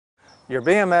Your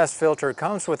BMS filter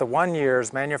comes with a 1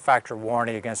 year's manufacturer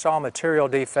warranty against all material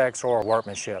defects or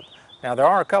workmanship. Now there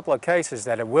are a couple of cases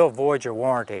that it will void your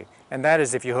warranty, and that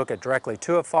is if you hook it directly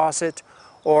to a faucet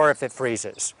or if it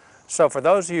freezes. So for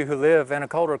those of you who live in a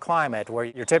colder climate where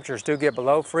your temperatures do get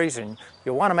below freezing,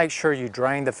 you'll want to make sure you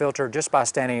drain the filter just by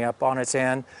standing up on its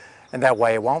end, and that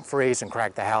way it won't freeze and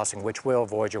crack the housing, which will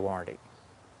void your warranty.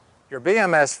 Your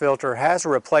BMS filter has a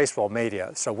replaceable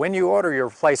media, so when you order your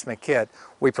replacement kit,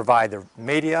 we provide the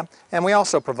media, and we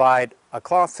also provide a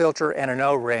cloth filter and an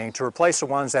O-ring to replace the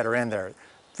ones that are in there.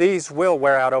 These will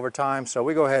wear out over time, so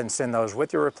we go ahead and send those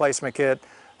with your replacement kit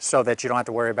so that you don't have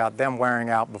to worry about them wearing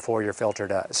out before your filter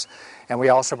does. And we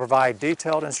also provide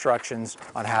detailed instructions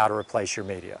on how to replace your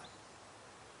media.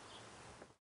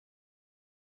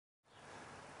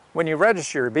 When you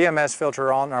register your BMS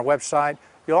filter on our website,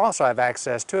 you'll also have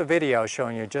access to a video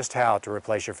showing you just how to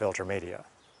replace your filter media.